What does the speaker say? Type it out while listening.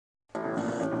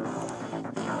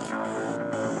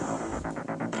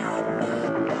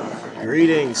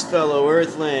Greetings, fellow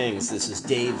Earthlings. This is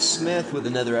Dave Smith with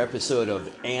another episode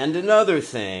of And Another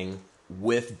Thing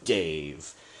with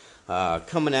Dave.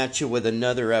 Coming at you with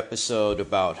another episode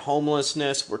about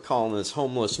homelessness. We're calling this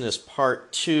Homelessness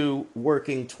Part 2,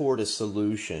 Working Toward a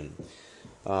Solution.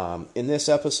 In this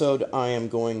episode, I am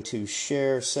going to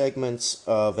share segments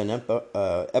of an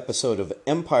episode of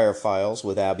Empire Files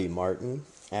with Abby Martin.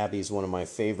 Abby's one of my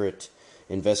favorite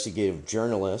investigative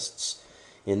journalists.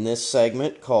 In this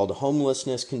segment called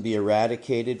Homelessness Can Be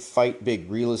Eradicated, Fight Big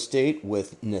Real Estate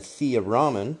with Nithya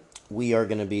Raman, we are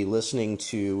going to be listening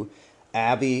to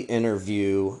Abby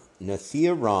interview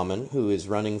Nithya Raman, who is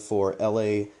running for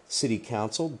LA City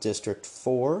Council, District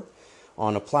 4,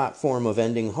 on a platform of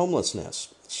ending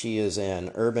homelessness. She is an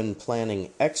urban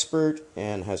planning expert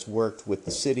and has worked with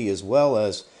the city as well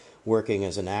as working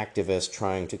as an activist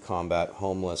trying to combat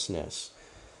homelessness.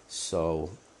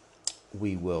 So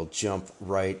we will jump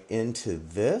right into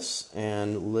this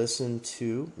and listen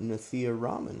to Nithya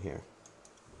Raman here.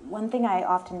 One thing I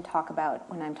often talk about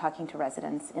when I'm talking to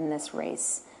residents in this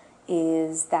race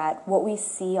is that what we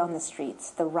see on the streets,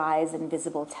 the rise in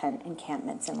visible tent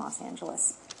encampments in Los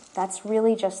Angeles, that's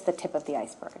really just the tip of the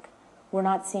iceberg. We're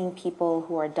not seeing people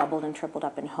who are doubled and tripled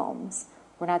up in homes.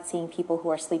 We're not seeing people who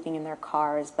are sleeping in their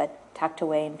cars but tucked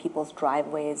away in people's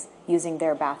driveways using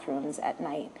their bathrooms at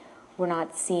night. We're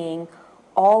not seeing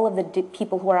all of the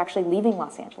people who are actually leaving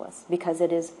Los Angeles because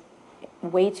it is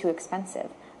way too expensive.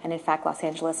 And in fact, Los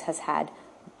Angeles has had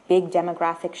big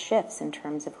demographic shifts in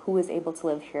terms of who is able to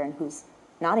live here and who's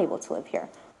not able to live here.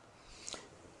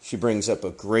 She brings up a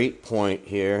great point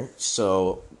here.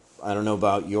 So I don't know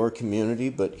about your community,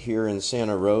 but here in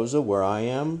Santa Rosa, where I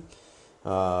am,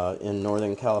 in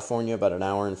Northern California, about an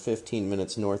hour and 15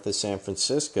 minutes north of San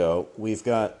Francisco, we've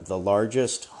got the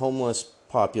largest homeless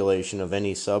population of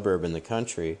any suburb in the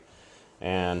country,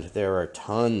 and there are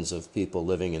tons of people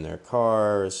living in their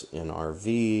cars, in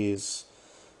RVs,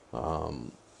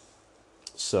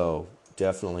 so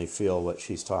definitely feel what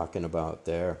she's talking about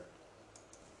there.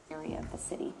 Area of the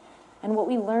city. And what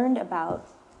we learned about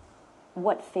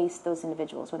what faced those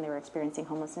individuals when they were experiencing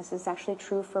homelessness is actually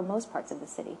true for most parts of the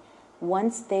city.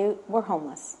 Once they were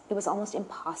homeless, it was almost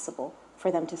impossible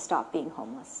for them to stop being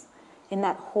homeless. In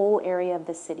that whole area of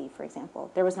the city, for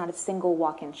example, there was not a single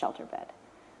walk-in shelter bed.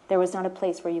 There was not a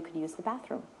place where you could use the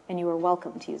bathroom, and you were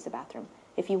welcome to use the bathroom.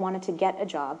 If you wanted to get a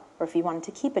job, or if you wanted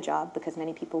to keep a job, because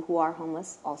many people who are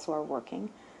homeless also are working,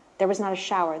 there was not a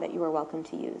shower that you were welcome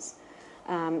to use.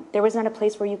 There was not a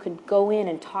place where you could go in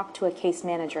and talk to a case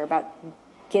manager about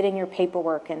getting your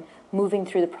paperwork and moving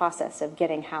through the process of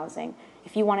getting housing.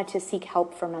 If you wanted to seek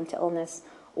help for mental illness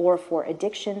or for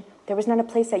addiction, there was not a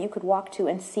place that you could walk to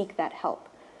and seek that help.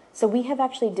 So we have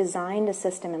actually designed a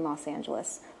system in Los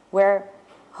Angeles where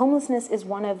homelessness is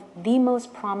one of the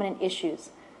most prominent issues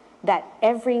that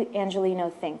every Angelino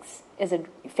thinks is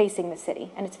facing the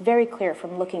city. And it's very clear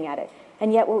from looking at it.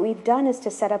 And yet what we've done is to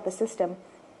set up a system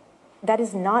that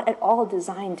is not at all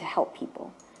designed to help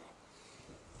people.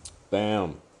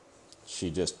 Bam. She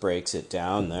just breaks it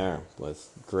down there with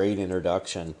great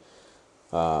introduction.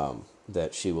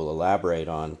 That she will elaborate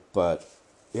on. But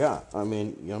yeah, I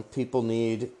mean, people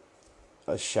need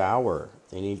a shower.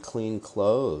 They need clean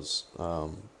clothes. You're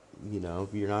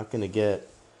not going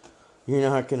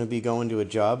to be going to a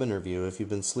job interview if you've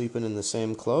been sleeping in the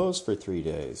same clothes for 3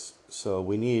 days. So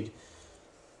we need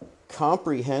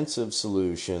comprehensive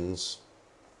solutions,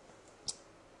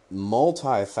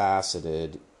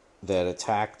 multifaceted, that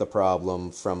attack the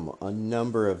problem from a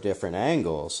number of different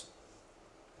angles.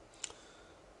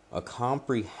 A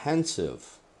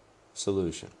comprehensive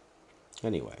solution.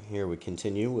 Anyway, here we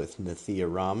continue with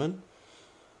Nithya Raman.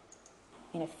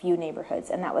 In a few neighborhoods,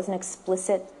 and that was an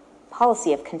explicit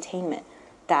policy of containment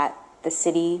that the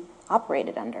city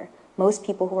operated under. Most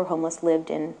people who were homeless lived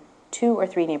in 2 or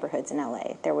 3 neighborhoods in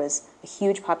LA. There was a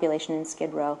huge population in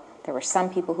Skid Row. There were some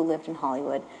people who lived in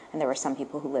Hollywood, and there were some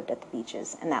people who lived at the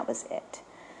beaches, and that was it.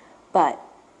 But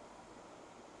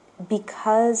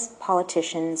because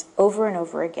politicians over and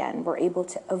over again were able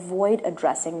to avoid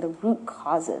addressing the root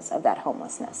causes of that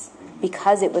homelessness,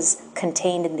 because it was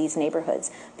contained in these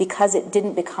neighborhoods, because it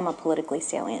didn't become a politically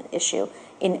salient issue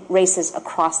in races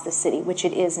across the city, which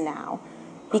it is now,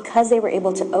 because they were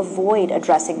able to avoid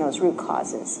addressing those root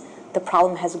causes, the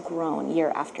problem has grown year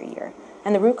after year.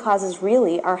 And the root causes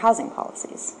really are housing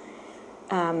policies.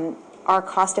 Our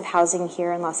cost of housing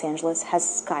here in Los Angeles has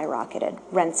skyrocketed.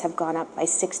 Rents have gone up by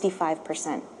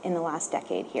 65% in the last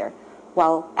decade here,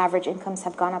 while average incomes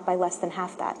have gone up by less than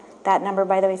half that. That number,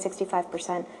 by the way,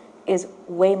 65%, is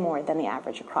way more than the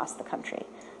average across the country.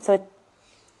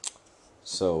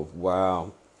 So,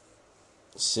 wow.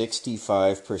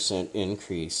 65%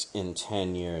 increase in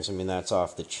 10 years. I mean, that's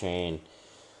off the chain.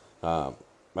 I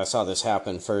saw this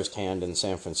happen firsthand in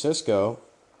San Francisco.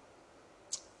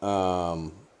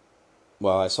 Well,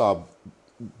 I saw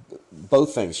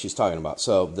both things she's talking about.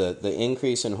 So the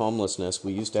increase in homelessness,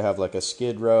 we used to have like a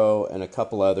Skid Row and a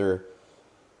couple other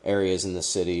areas in the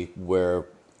city where,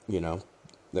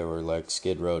 there were like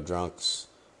Skid Row drunks,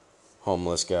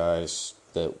 homeless guys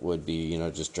that would be,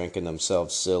 just drinking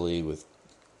themselves silly with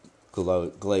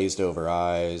glazed over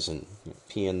eyes and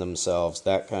peeing themselves,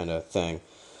 that kind of thing.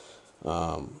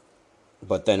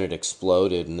 But then it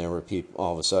exploded, and there were people,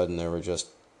 all of a sudden there were just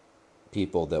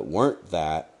people that weren't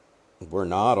that, were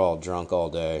not all drunk all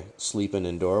day, sleeping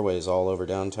in doorways all over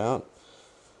downtown.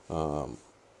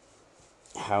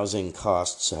 Housing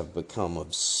costs have become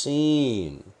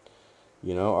obscene.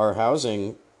 Our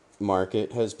housing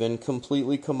market has been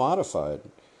completely commodified.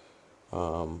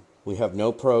 We have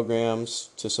no programs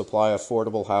to supply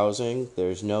affordable housing.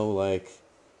 There's no I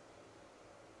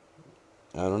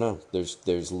don't know.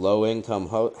 There's low income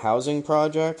housing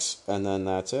projects, and then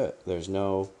that's it. There's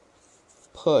no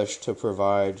push to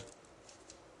provide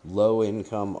low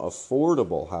income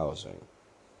affordable housing.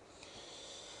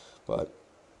 But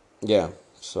yeah,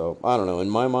 so I don't know. In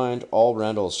my mind, all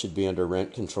rentals should be under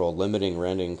rent control, limiting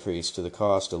rent increase to the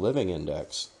cost of living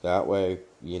index. That way,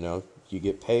 you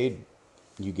get paid,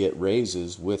 you get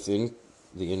raises within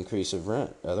the increase of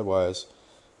rent. Otherwise,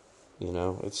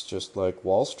 it's just like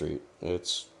Wall Street.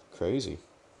 It's crazy.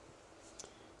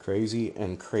 Crazy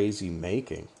and crazy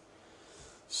making.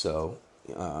 So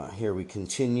here we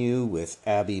continue with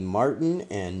Abby Martin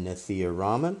and Nithya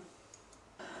Raman.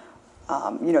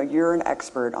 You're an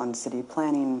expert on city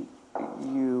planning.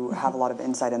 You have a lot of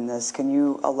insight in this. Can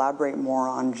you elaborate more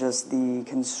on just the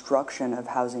construction of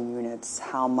housing units?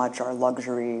 How much are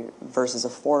luxury versus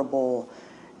affordable?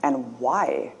 And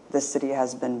why the city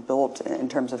has been built in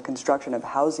terms of construction of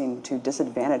housing to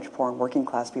disadvantage poor and working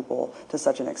class people to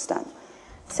such an extent?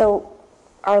 So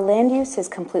our land use is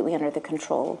completely under the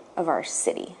control of our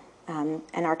city.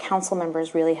 And our council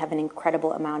members really have an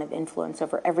incredible amount of influence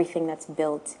over everything that's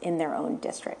built in their own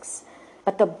districts.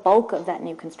 But the bulk of that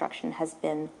new construction has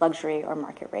been luxury or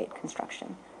market rate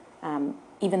construction,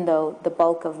 even though the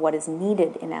bulk of what is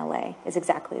needed in LA is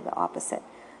exactly the opposite.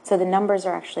 So the numbers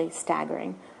are actually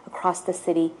staggering. Across the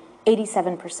city,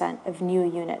 87% of new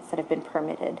units that have been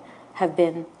permitted have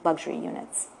been luxury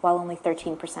units, while only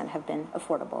 13% have been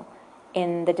affordable.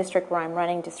 In the district where I'm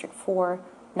running, District 4,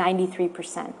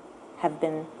 93% have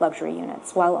been luxury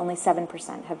units, while only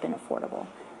 7% have been affordable.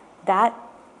 That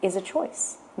is a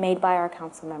choice made by our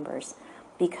council members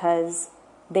because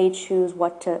they choose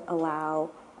what to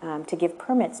allow to give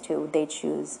permits to. They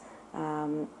choose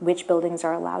which buildings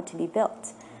are allowed to be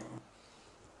built.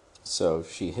 So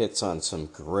she hits on some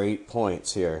great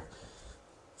points here.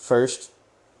 First,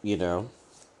 they're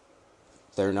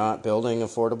not building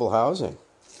affordable housing.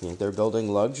 They're building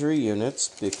luxury units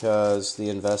because the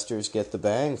investors get the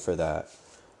bang for that.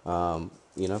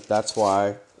 That's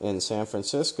why in San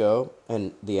Francisco,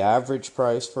 and the average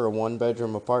price for a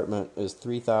one-bedroom apartment is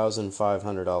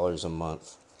 $3,500 a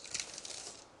month.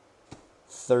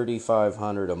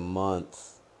 $3,500 a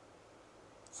month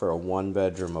for a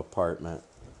one-bedroom apartment.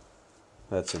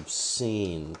 That's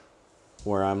obscene.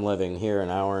 Where I'm living here,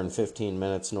 an hour and 15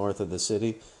 minutes north of the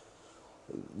city,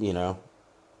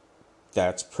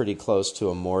 that's pretty close to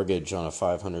a mortgage on a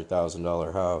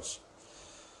 $500,000 house.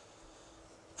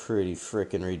 Pretty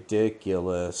freaking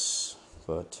ridiculous.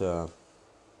 But,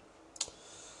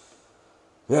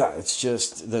 yeah, it's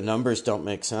just, the numbers don't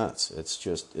make sense.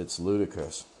 It's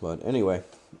ludicrous. But anyway,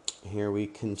 here we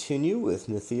continue with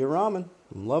Nithya Raman.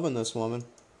 I'm loving this woman.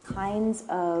 Kinds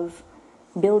of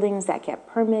buildings that get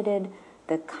permitted,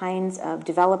 the kinds of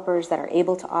developers that are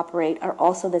able to operate are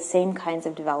also the same kinds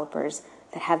of developers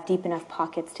that have deep enough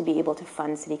pockets to be able to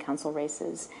fund city council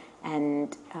races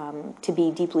and to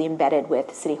be deeply embedded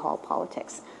with city hall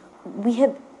politics. We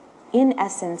have, in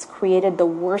essence, created the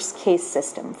worst case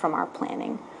system from our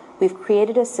planning. We've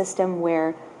created a system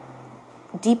where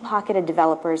deep-pocketed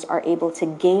developers are able to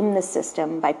game the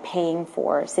system by paying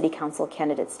for city council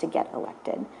candidates to get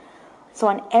elected. So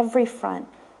on every front,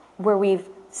 where we've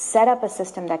set up a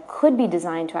system that could be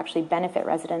designed to actually benefit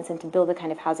residents and to build the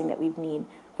kind of housing that we need,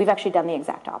 we've actually done the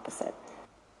exact opposite.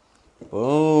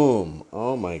 Boom.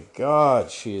 Oh my God,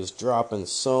 she is dropping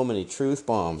so many truth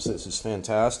bombs. This is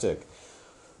fantastic.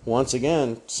 Once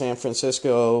again, San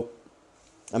Francisco,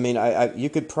 you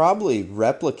could probably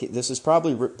replicate, this is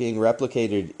probably being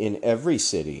replicated in every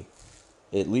city.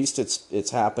 At least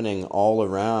it's happening all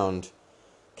around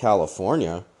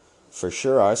California. For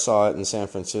sure, I saw it in San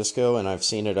Francisco, and I've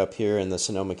seen it up here in the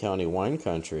Sonoma County wine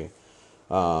country.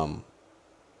 But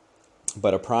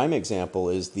a prime example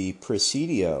is the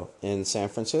Presidio in San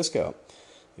Francisco.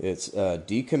 It's a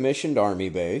decommissioned army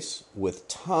base with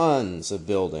tons of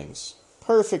buildings,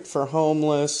 perfect for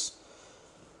homeless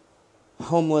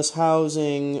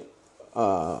housing,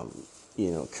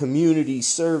 community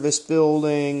service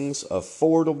buildings,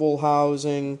 affordable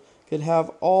housing. Could have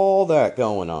all that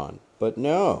going on, but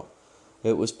no,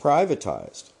 it was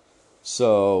privatized.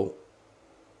 So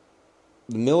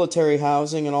the military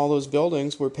housing and all those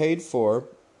buildings were paid for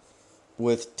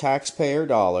with taxpayer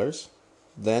dollars.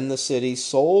 Then the city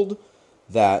sold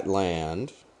that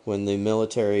land. When the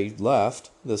military left,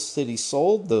 the city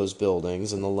sold those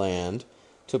buildings and the land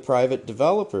to private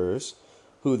developers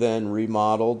who then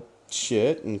remodeled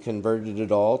shit and converted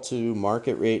it all to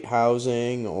market rate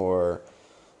housing or,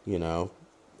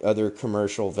 other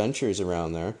commercial ventures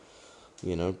around there.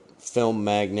 Film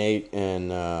magnate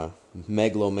and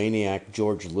megalomaniac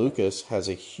George Lucas has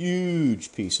a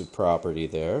huge piece of property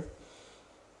there.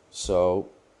 So,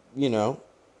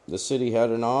 the city had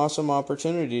an awesome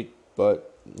opportunity,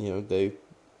 but, the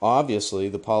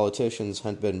politicians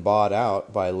had been bought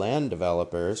out by land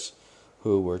developers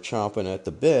who were chomping at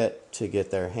the bit to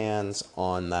get their hands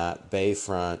on that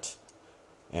bayfront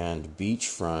and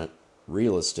beachfront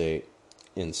real estate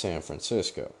in San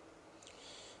Francisco,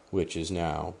 which is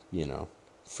now,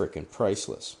 frickin'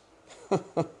 priceless.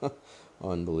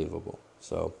 Unbelievable.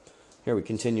 So here we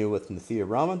continue with Nathia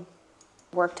Rahman.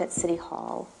 Worked at City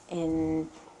Hall in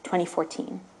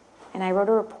 2014, and I wrote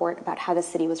a report about how the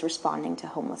city was responding to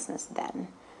homelessness then.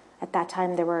 At that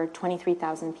time, there were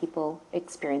 23,000 people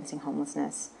experiencing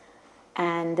homelessness,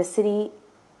 and the city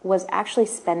was actually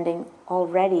spending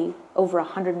already over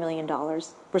 $100 million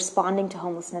responding to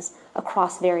homelessness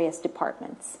across various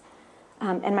departments.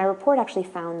 And my report actually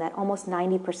found that almost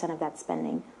 90% of that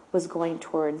spending was going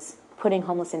towards putting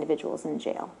homeless individuals in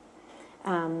jail,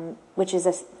 which is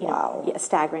a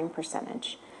staggering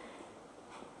percentage.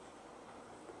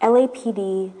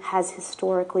 LAPD has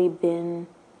historically been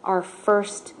our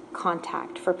first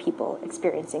contact for people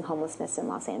experiencing homelessness in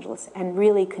Los Angeles, and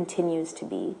really continues to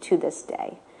be to this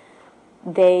day.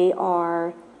 They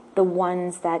are the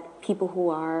ones that people who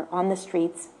are on the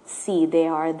streets see. They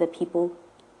are the people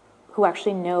who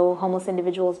actually know homeless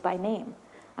individuals by name,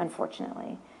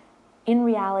 unfortunately. In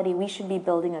reality, we should be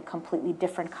building a completely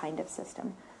different kind of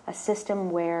system, a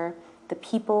system where the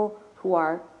people who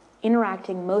are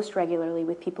interacting most regularly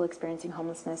with people experiencing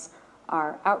homelessness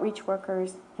are outreach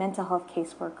workers, mental health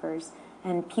caseworkers,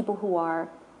 and people who are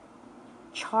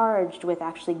charged with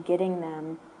actually getting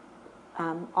them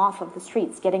off of the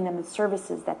streets, getting them the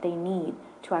services that they need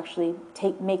to actually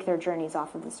make their journeys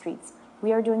off of the streets.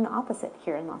 We are doing the opposite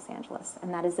here in Los Angeles,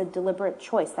 and that is a deliberate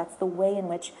choice. That's the way in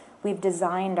which we've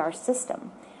designed our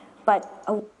system.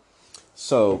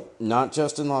 So, not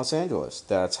just in Los Angeles.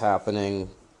 That's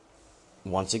happening,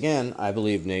 once again, I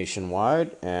believe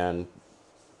nationwide, and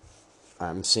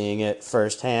I'm seeing it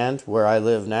firsthand where I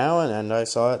live now, and I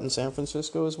saw it in San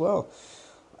Francisco as well.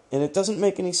 And it doesn't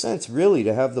make any sense, really,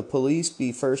 to have the police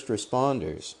be first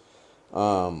responders.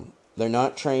 They're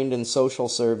not trained in social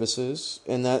services,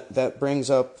 and that brings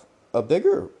up a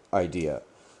bigger idea.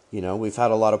 We've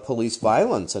had a lot of police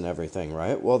violence and everything,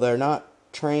 right? Well, they're not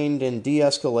trained in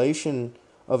de-escalation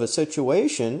of a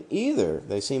situation either.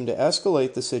 They seem to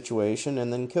escalate the situation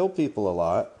and then kill people a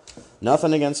lot.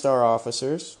 Nothing against our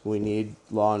officers. We need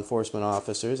law enforcement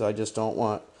officers. I just don't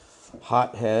want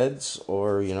hotheads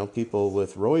or, people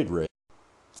with roid rage.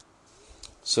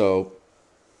 So,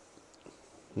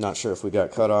 not sure if we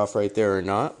got cut off right there or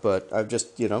not, but I've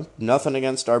just, nothing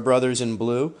against our brothers in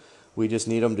blue. We just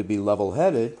need them to be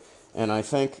level-headed, and I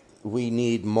think we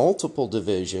need multiple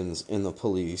divisions in the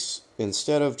police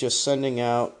instead of just sending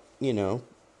out,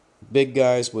 big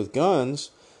guys with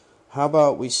guns. How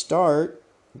about we start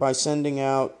by sending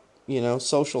out,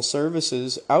 social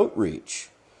services outreach,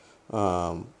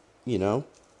 to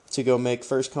go make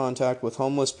first contact with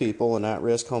homeless people and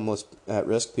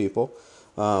at-risk people.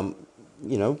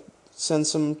 Send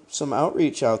some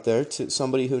outreach out there to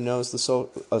somebody who knows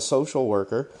a social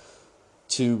worker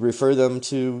to refer them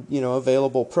to,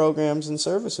 available programs and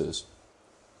services.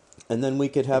 And then we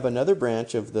could have another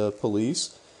branch of the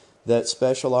police that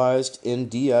specialized in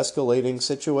de-escalating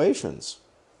situations.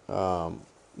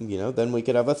 Then we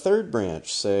could have a third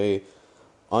branch, say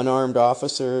unarmed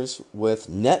officers with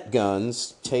net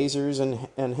guns, tasers,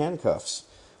 and handcuffs,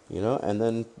 and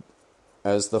then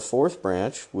as the fourth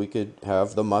branch, we could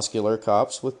have the muscular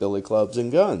cops with billy clubs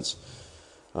and guns.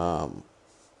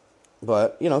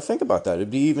 But, think about that. It'd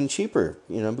be even cheaper,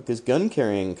 because gun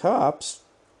carrying cops,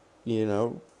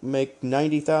 make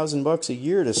 $90,000 a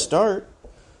year to start.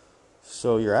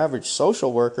 So your average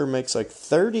social worker makes like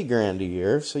 30 grand a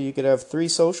year. So you could have 3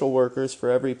 social workers for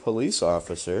every police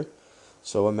officer.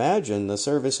 So imagine the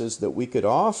services that we could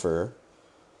offer,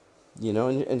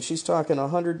 and she's talking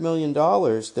 $100 million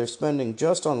they're spending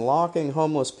just on locking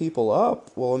homeless people up.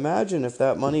 Well, imagine if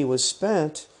that money was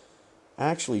spent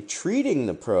actually treating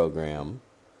the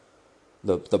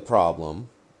the problem,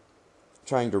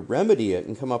 trying to remedy it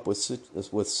and come up with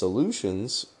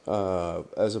solutions,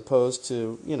 as opposed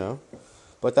to,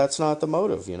 but that's not the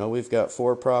motive. We've got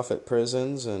for-profit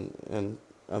prisons and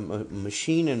a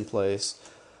machine in place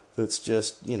that's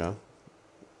just,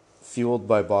 fueled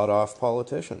by bought-off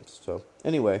politicians. So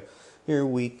anyway, here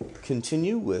we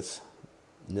continue with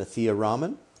Nathia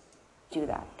Rahman. Do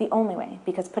that the only way,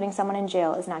 because putting someone in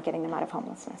jail is not getting them out of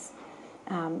homelessness.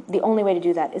 The only way to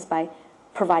do that is by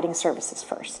providing services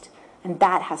first, and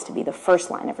that has to be the first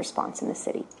line of response in the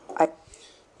city.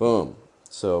 Boom.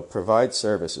 So provide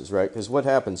services, right? Because what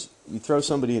happens? You throw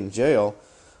somebody in jail.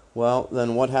 Well,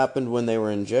 then what happened when they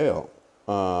were in jail?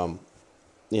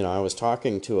 I was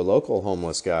talking to a local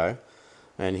homeless guy,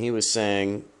 and he was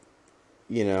saying,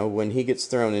 when he gets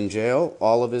thrown in jail,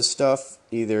 all of his stuff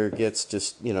either gets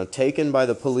just, taken by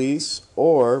the police,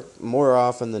 or more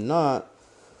often than not,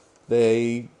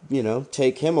 they,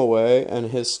 take him away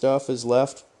and his stuff is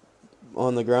left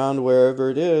on the ground wherever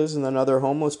it is, and then other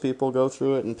homeless people go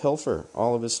through it and pilfer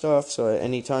all of his stuff. So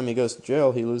anytime he goes to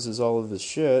jail, he loses all of his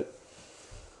shit.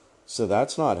 So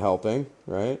that's not helping,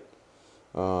 right?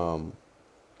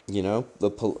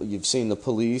 You've seen the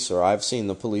police, or I've seen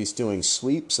the police doing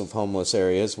sweeps of homeless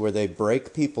areas where they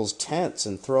break people's tents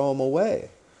and throw them away.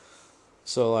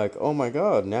 So like, oh my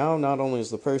God, now not only is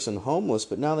the person homeless,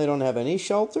 but now they don't have any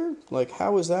shelter? Like,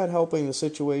 how is that helping the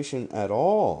situation at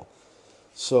all?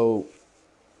 So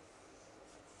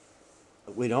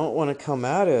we don't want to come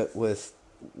at it with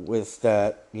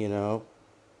that,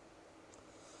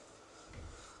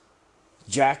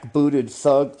 jackbooted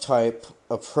thug type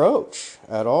approach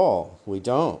at all. We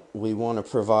don't. We want to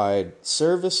provide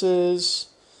services,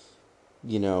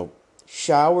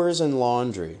 showers and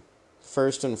laundry,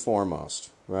 first and foremost,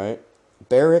 right?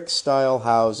 Barrack style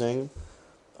housing,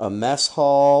 a mess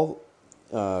hall,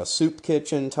 soup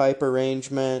kitchen type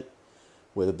arrangement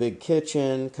with a big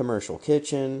kitchen, commercial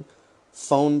kitchen,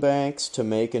 phone banks to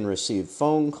make and receive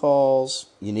phone calls.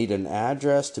 You need an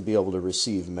address to be able to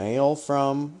receive mail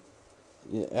from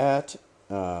at.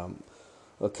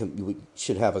 We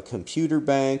should have a computer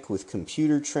bank with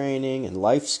computer training and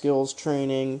life skills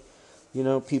training.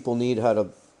 People need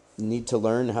to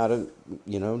learn how to,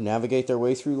 navigate their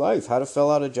way through life, how to fill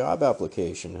out a job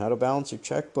application, how to balance your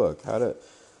checkbook, how to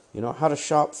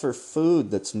shop for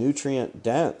food that's nutrient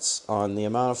dense on the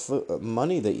amount of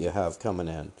money that you have coming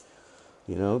in.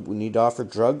 We need to offer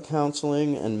drug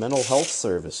counseling and mental health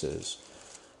services.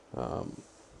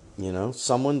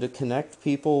 Someone to connect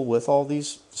people with all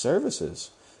these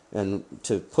services and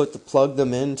to plug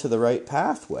them into the right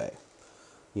pathway,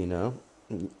 and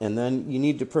then you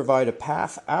need to provide a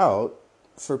path out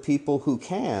for people who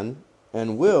can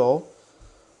and will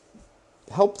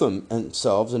help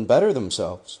themselves and better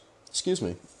themselves. Excuse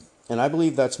me. And I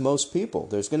believe that's most people.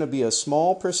 There's going to be a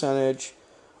small percentage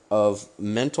of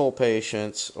mental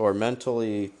patients or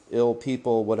mentally ill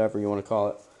people, whatever you want to call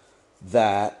it,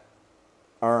 that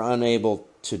are unable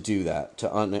to do that,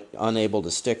 unable to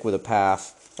stick with a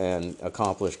path and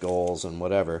accomplish goals and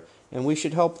whatever. And we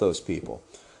should help those people.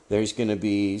 There's going to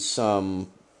be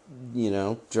some,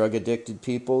 drug-addicted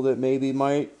people that maybe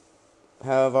might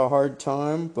have a hard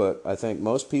time, but I think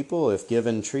most people, if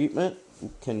given treatment,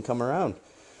 can come around.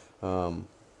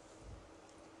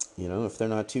 If they're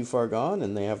not too far gone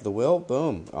and they have the will,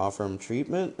 boom, offer them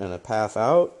treatment and a path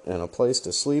out and a place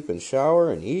to sleep and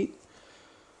shower and eat.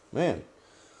 Man.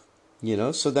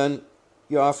 So then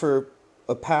you offer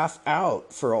a path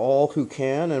out for all who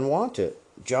can and want it.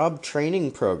 Job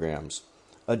training programs,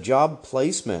 a job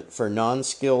placement for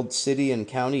non-skilled city and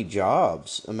county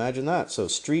jobs. Imagine that. So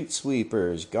street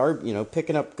sweepers,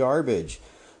 picking up garbage,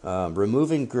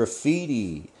 removing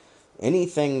graffiti,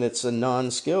 anything that's a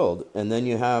non-skilled. And then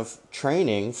you have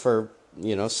training for,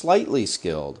 slightly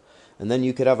skilled. And then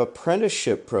you could have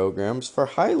apprenticeship programs for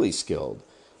highly skilled.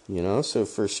 So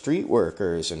for street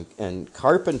workers and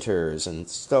carpenters and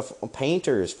stuff,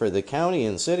 painters for the county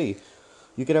and city,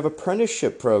 you could have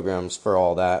apprenticeship programs for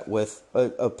all that with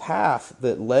a path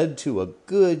that led to a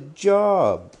good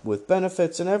job with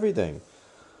benefits and everything,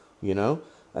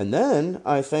 And then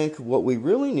I think what we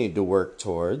really need to work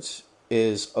towards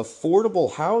is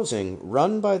affordable housing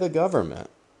run by the government,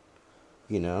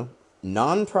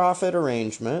 nonprofit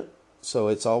arrangement, so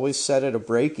it's always set at a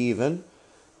break even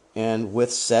and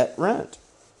with set rent.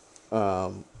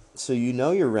 So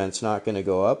your rent's not going to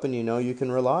go up, and you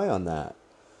can rely on that.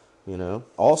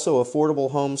 Also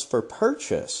affordable homes for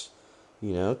purchase,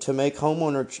 to make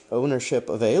home ownership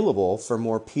available for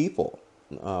more people.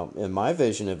 In my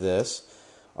vision of this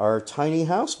are tiny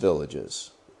house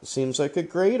villages. Seems like a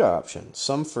great option.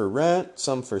 Some for rent,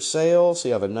 some for sale, so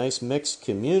you have a nice mixed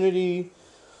community.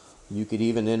 You could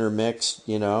even intermix,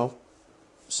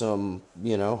 some,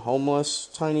 homeless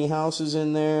tiny houses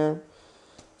in there,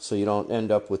 so you don't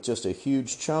end up with just a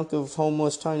huge chunk of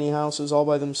homeless tiny houses all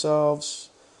by themselves.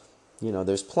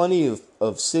 There's plenty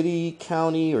of city,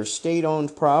 county, or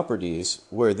state-owned properties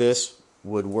where this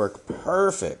would work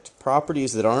perfect.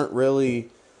 Properties that aren't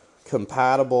really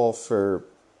compatible for,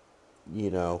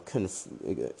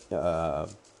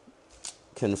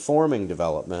 conforming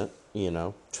development,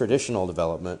 traditional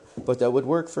development, but that would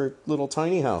work for little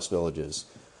tiny house villages.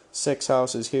 6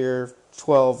 houses here,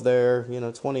 12 there,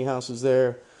 20 houses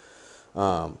there.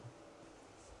 But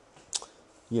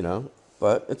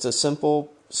it's a simple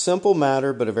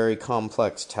matter, but a very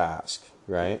complex task,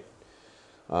 right?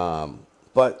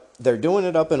 But they're doing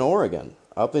it up in Oregon,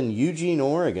 up in Eugene,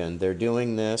 Oregon. They're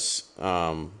doing this.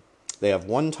 They have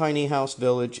one tiny house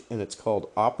village, and it's called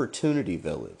Opportunity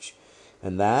Village.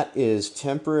 And that is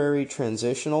temporary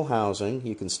transitional housing.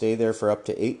 You can stay there for up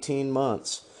to 18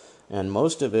 months. And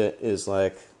most of it is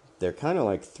they're kind of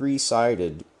like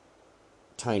 3-sided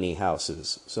tiny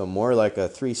houses. So more like a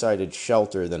 3-sided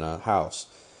shelter than a house,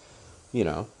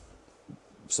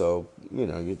 So,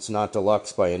 it's not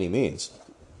deluxe by any means.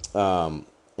 And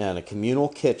a communal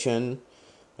kitchen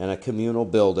and a communal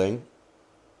building.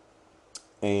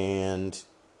 And,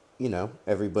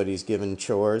 everybody's given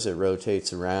chores. It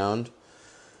rotates around.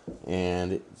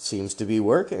 And it seems to be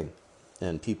working.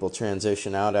 And people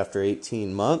transition out after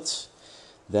 18 months.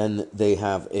 Then they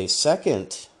have a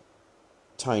second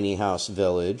tiny house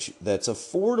village that's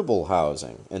affordable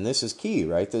housing. And this is key,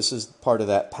 right? This is part of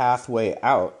that pathway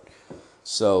out.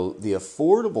 So the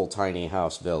affordable tiny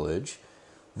house village,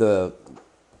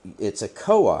 it's a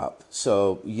co-op.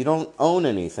 So you don't own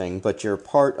anything, but you're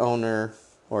part owner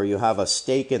or you have a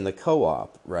stake in the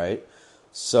co-op, right?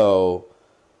 So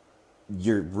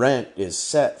your rent is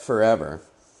set forever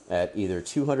at either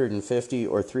 $250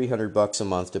 or $300 a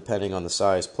month, depending on the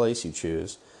size place you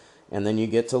choose. And then you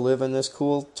get to live in this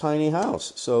cool tiny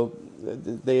house. So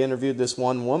they interviewed this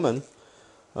one woman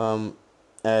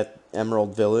at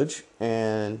Emerald Village,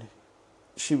 and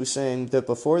she was saying that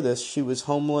before this, she was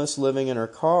homeless, living in her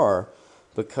car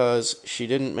because she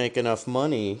didn't make enough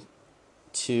money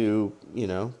to,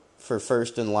 for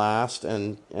first and last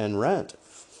and rent.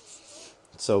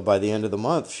 So by the end of the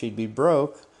month, she'd be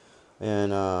broke.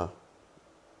 And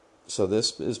so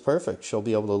this is perfect. She'll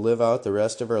be able to live out the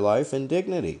rest of her life in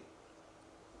dignity.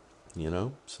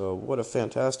 So what a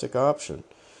fantastic option.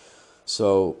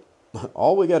 So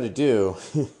all we got to do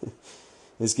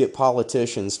is get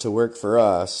politicians to work for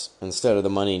us instead of the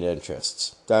moneyed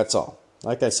interests. That's all.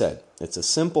 Like I said, it's a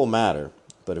simple matter,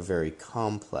 but a very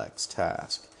complex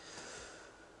task.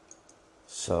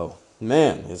 So,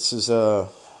 man, it's a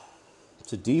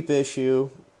deep issue.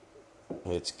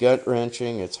 It's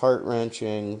gut-wrenching, it's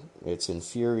heart-wrenching, it's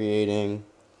infuriating.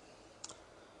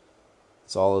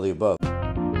 It's all of the above.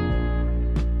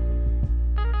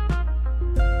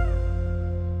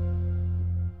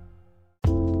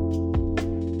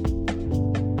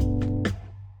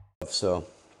 So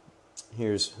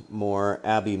here's more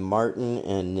Abby Martin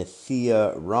and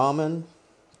Nithya Raman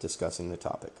discussing the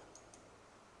topic.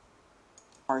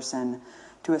 Arson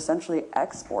to essentially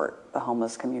export the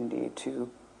homeless community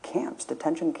to camps,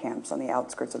 detention camps on the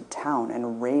outskirts of town,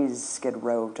 and raze Skid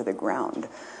Row to the ground.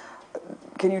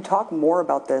 Can you talk more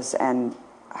about this and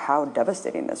how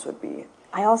devastating this would be?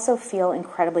 I also feel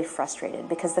incredibly frustrated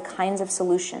because the kinds of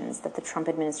solutions that the Trump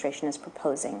administration is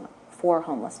proposing for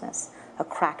homelessness, a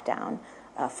crackdown,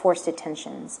 forced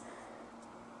detentions,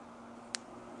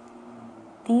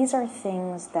 these are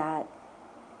things that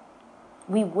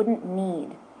we wouldn't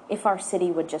need if our city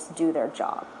would just do their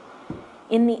job.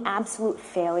 In the absolute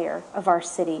failure of our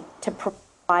city to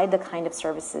provide the kind of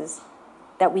services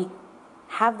that we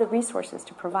have the resources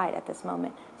to provide at this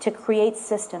moment, to create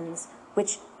systems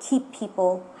which keep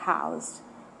people housed,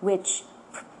 which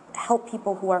help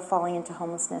people who are falling into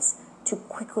homelessness to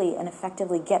quickly and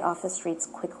effectively get off the streets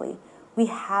quickly. We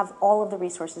have all of the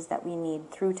resources that we need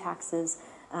through taxes,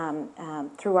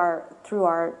 through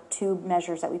our 2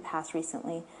 measures that we passed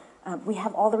recently. We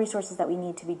have all the resources that we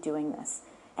need to be doing this.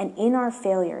 And in our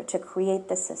failure to create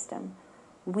the system,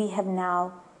 we have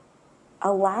now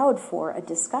allowed for a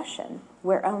discussion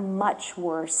where a much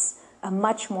worse, a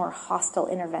much more hostile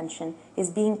intervention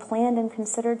is being planned and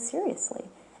considered seriously.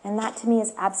 And that to me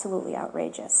is absolutely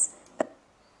outrageous.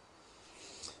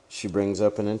 She brings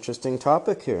up an interesting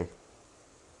topic here.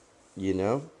 You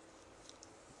know,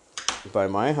 by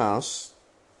my house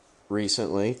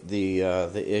recently, the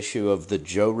issue of the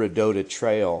Joe Rodota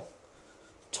Trail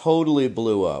totally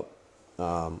blew up.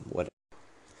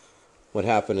 What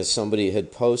happened is somebody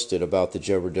had posted about the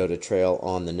Joe Rodota Trail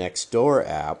on the Nextdoor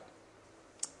app,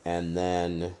 and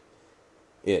then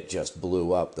it just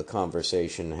blew up. The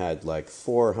conversation had like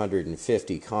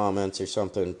 450 comments or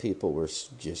something. People were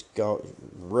just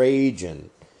raging.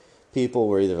 People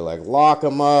were either like, lock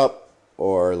them up,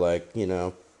 or like, you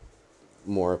know,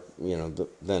 more, you know,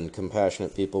 than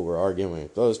compassionate people were arguing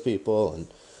with those people. And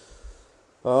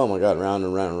oh my God, round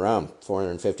and round and round,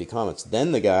 450 comments.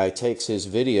 Then the guy takes his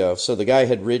video. So the guy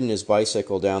had ridden his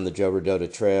bicycle down the Joe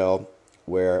Rodota Trail,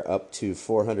 where up to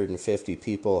 450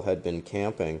 people had been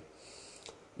camping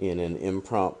in an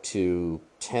impromptu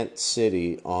tent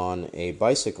city on a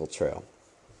bicycle trail.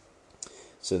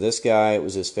 So this guy, it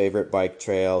was his favorite bike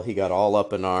trail. He got all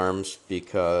up in arms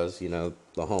because, you know,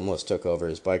 the homeless took over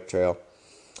his bike trail.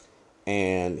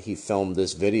 And he filmed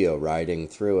this video riding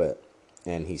through it.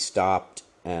 And he stopped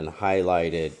and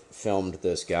filmed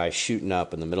this guy shooting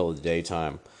up in the middle of the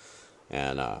daytime.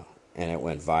 And it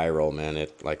went viral, man.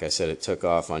 It, like I said, it took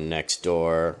off on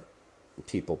Nextdoor.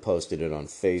 People posted it on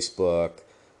Facebook.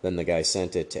 Then the guy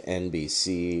sent it to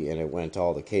NBC, and it went to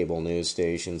all the cable news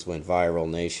stations, went viral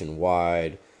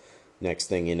nationwide. Next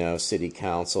thing you know, city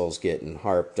council's getting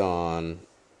harped on,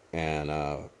 and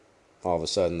all of a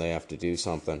sudden they have to do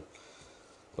something.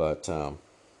 But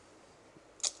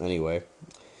anyway,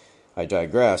 I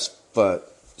digress.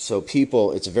 But so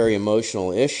people, it's a very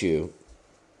emotional issue.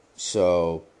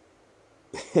 So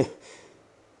I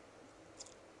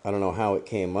don't know how it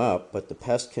came up, but the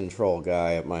pest control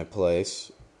guy at my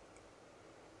place,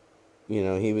 you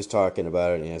know, he was talking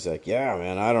about it, and he was like, yeah,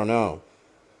 man, I don't know.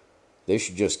 They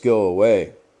should just go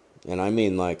away. And I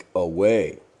mean, like,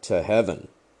 away to heaven.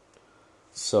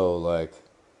 So, like,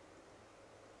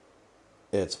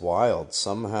 it's wild.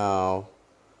 Somehow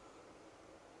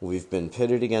we've been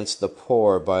pitted against the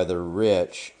poor by the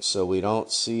rich, so we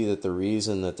don't see that the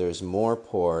reason that there's more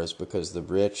poor is because the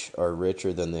rich are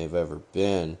richer than they've ever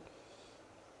been.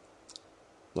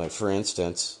 Like, for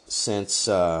instance, since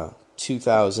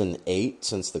 2008,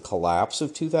 since the collapse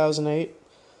of 2008,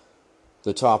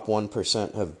 the top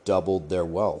 1% have doubled their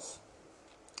wealth.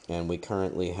 And we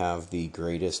currently have the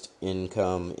greatest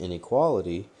income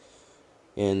inequality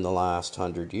in the last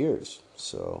 100 years.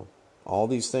 So all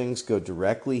these things go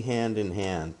directly hand in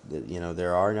hand. You know,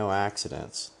 there are no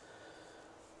accidents.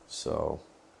 So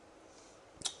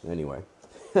anyway,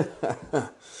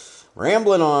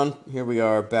 rambling on. Here we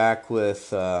are back with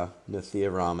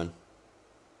Nithya Raman.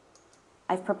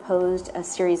 I've proposed a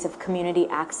series of community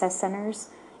access centers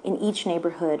in each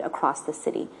neighborhood across the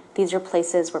city. These are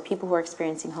places where people who are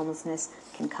experiencing homelessness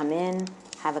can come in,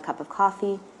 have a cup of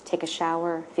coffee, take a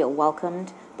shower, feel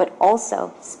welcomed, but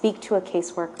also speak to a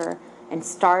caseworker and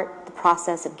start the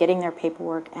process of getting their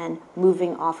paperwork and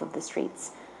moving off of the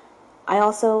streets. I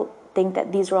also think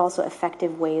that these are also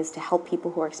effective ways to help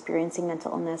people who are experiencing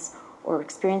mental illness or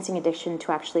experiencing addiction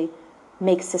to actually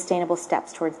make sustainable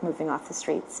steps towards moving off the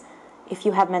streets. If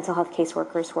you have mental health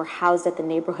caseworkers who are housed at the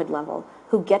neighborhood level,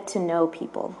 who get to know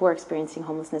people who are experiencing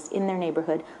homelessness in their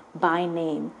neighborhood by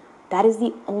name, that is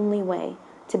the only way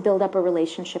to build up a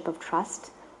relationship of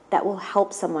trust that will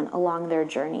help someone along their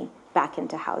journey back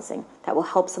into housing, that will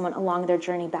help someone along their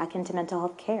journey back into mental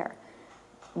health care.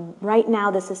 Right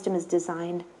now, the system is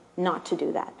designed not to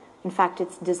do that. In fact,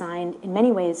 it's designed in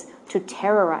many ways to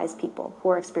terrorize people who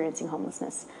are experiencing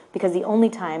homelessness, because the only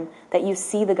time that you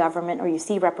see the government or you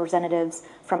see representatives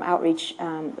from outreach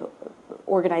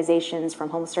organizations,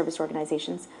 from homeless service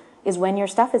organizations, is when your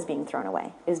stuff is being thrown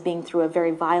away, is being through a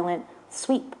very violent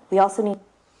sweep. We also need...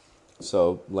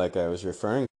 So, like I was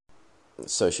referring,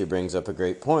 so she brings up a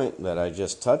great point that I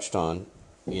just touched on,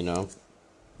 you know,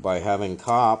 by having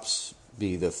cops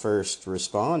be the first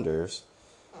responders.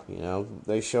 You know,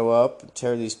 they show up,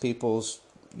 tear these people's,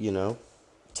 you know,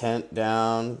 tent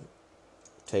down,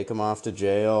 take them off to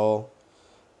jail.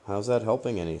 How's that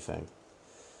helping anything?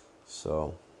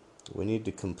 So we need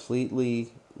to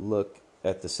completely look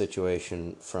at the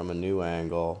situation from a new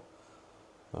angle.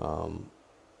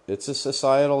 It's a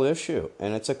societal issue,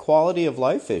 and it's a quality of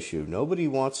life issue. Nobody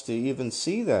wants to even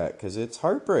see that because it's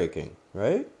heartbreaking,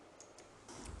 right?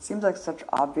 Seems like such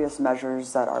obvious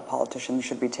measures that our politicians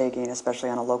should be taking, especially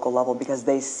on a local level, because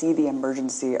they see the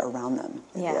emergency around them.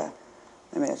 Yeah.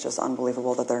 I mean, it's just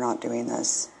unbelievable that they're not doing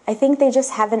this. I think they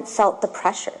just haven't felt the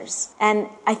pressures. And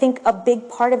I think a big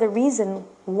part of the reason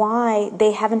why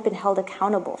they haven't been held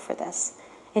accountable for this,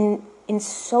 in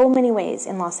so many ways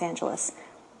in Los Angeles,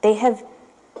 they have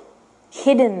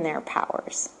hidden their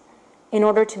powers in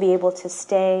order to be able to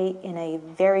stay in a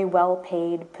very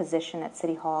well-paid position at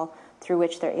City Hall through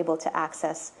which they're able to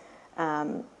access,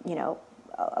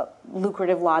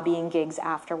 lucrative lobbying gigs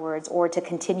afterwards, or to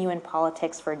continue in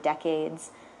politics for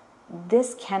decades.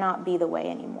 This cannot be the way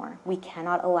anymore. We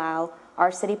cannot allow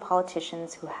our city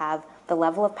politicians who have the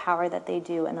level of power that they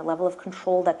do and the level of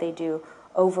control that they do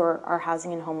over our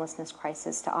housing and homelessness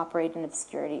crisis to operate in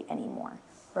obscurity anymore.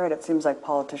 Right, it seems like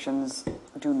politicians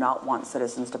do not want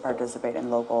citizens to participate in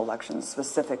local elections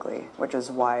specifically, which is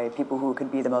why people who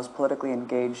could be the most politically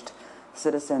engaged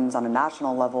citizens on a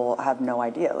national level have no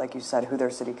idea, like you said, who their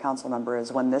city council member is,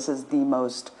 when this is the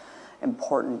most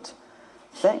important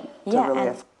thing to really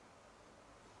affect.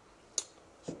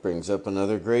 Brings up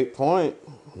another great point.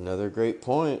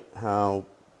 How,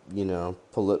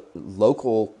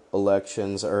 local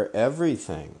elections are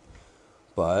everything.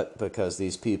 But because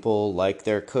these people like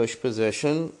their cush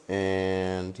position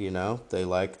and, they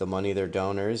like the money their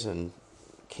donors and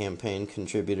campaign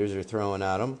contributors are throwing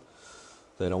at them,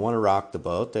 they don't want to rock the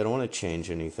boat. They don't want to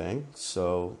change anything.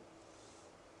 So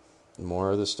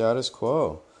more of the status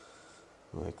quo.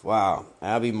 Like, wow,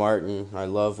 Abby Martin, I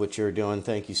love what you're doing.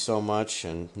 Thank you so much.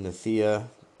 And Nithya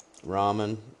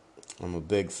Raman, I'm a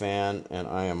big fan, and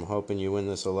I am hoping you win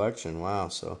this election. Wow,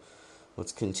 so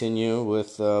let's continue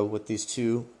with these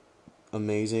two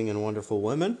amazing and wonderful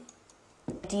women.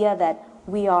 The idea that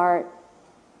we are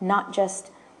not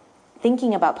just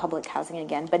thinking about public housing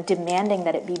again, but demanding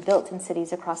that it be built in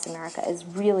cities across America is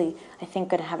really, I think,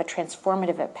 going to have a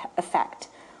transformative effect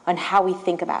on how we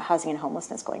think about housing and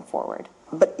homelessness going forward.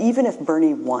 But even if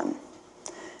Bernie won,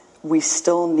 we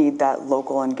still need that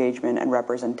local engagement and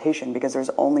representation because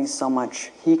there's only so much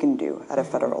he can do at a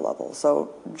federal level.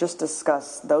 So just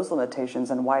discuss those limitations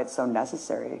and why it's so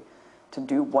necessary to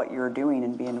do what you're doing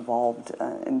and be involved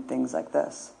in things like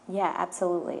this. Yeah,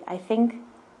 absolutely. I think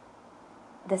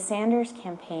the Sanders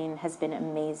campaign has been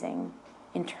amazing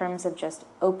in terms of just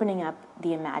opening up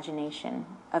the imagination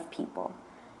of people,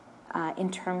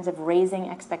 in terms of raising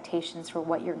expectations for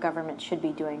what your government should be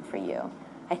doing for you.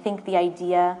 I think the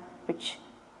idea, which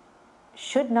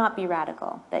should not be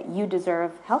radical, that you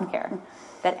deserve health care,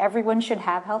 that everyone should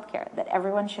have health care, that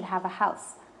everyone should have a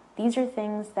house. These are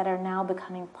things that are now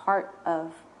becoming part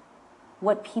of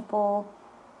what people's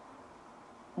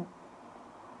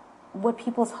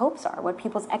hopes are, what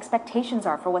people's expectations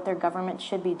are for what their government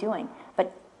should be doing.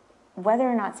 But whether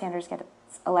or not Sanders gets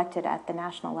elected at the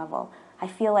national level, I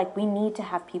feel like we need to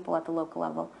have people at the local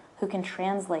level who can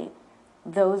translate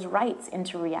those rights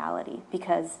into reality.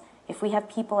 Because if we have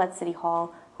people at City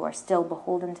Hall who are still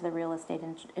beholden to the real estate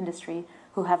industry,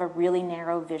 who have a really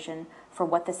narrow vision for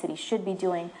what the city should be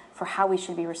doing, for how we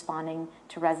should be responding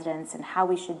to residents and how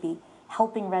we should be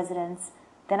helping residents,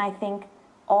 then I think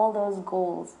all those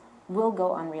goals will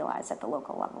go unrealized at the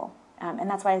local level. And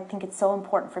that's why I think it's so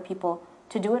important for people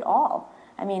to do it all.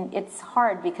 I mean, it's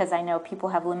hard because I know people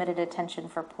have limited attention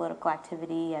for political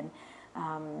activity, and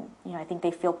I think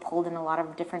they feel pulled in a lot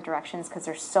of different directions because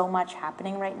there's so much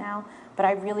happening right now. But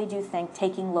I really do think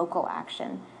taking local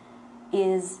action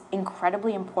is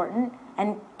incredibly important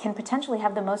and can potentially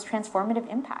have the most transformative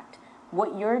impact.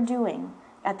 What you're doing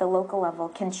at the local level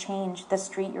can change the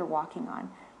street you're walking on,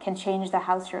 can change the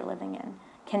house you're living in,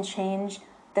 can change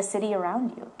the city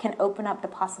around you, can open up the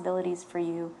possibilities for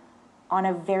you on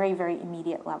a very, very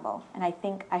immediate level. And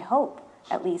I hope,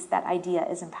 at least, that idea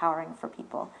is empowering for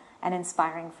people and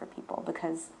inspiring for people,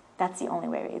 because that's the only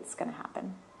way it's going to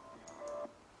happen.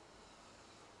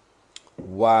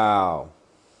 Wow.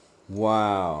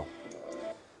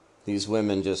 These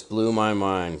women just blew my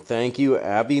mind. Thank you,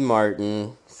 Abby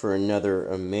Martin, for another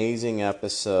amazing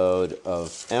episode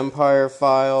of Empire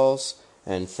Files.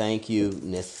 And thank you,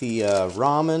 Nithya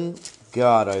Raman.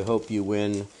 God, I hope you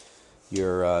win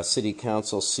your city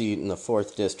council seat in the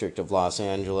 4th District of Los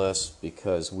Angeles,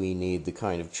 because we need the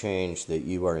kind of change that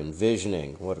you are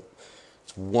envisioning.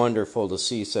 It's wonderful to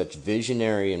see such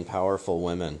visionary and powerful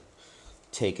women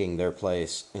taking their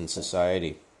place in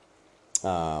society.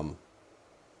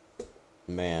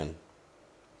 Man.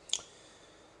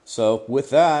 So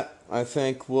with that, I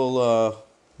think we'll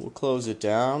close it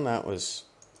down. That was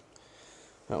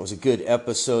a good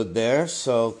episode there.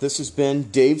 So this has been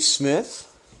Dave Smith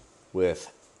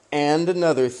with And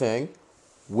Another Thing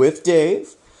with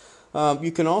Dave.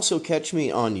 You can also catch me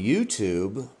on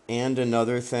YouTube. And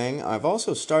another thing, I've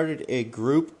also started a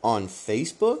group on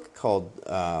Facebook called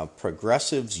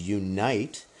Progressives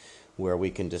Unite, where we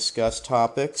can discuss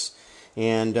topics.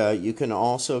 And you can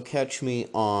also catch me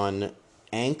on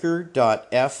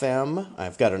Anchor.fm.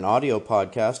 I've got an audio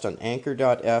podcast on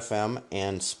Anchor.fm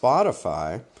and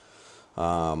Spotify.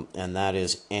 And that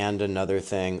is And Another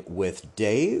Thing with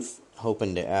Dave.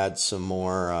 Hoping to add some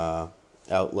more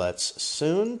outlets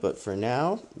soon, but for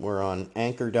now, we're on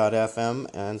Anchor.fm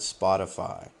and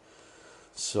Spotify.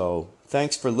 So,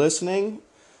 thanks for listening.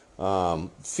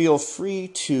 Feel free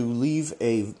to leave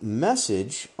a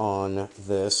message on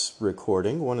this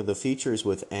recording. One of the features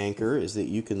with Anchor is that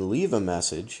you can leave a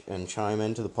message and chime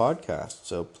into the podcast.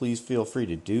 So, please feel free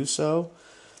to do so.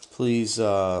 Please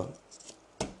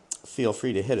feel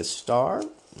free to hit a star,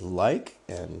 like,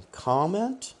 and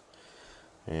comment.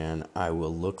 And I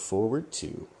will look forward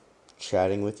to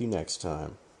chatting with you next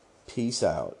time. Peace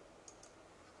out.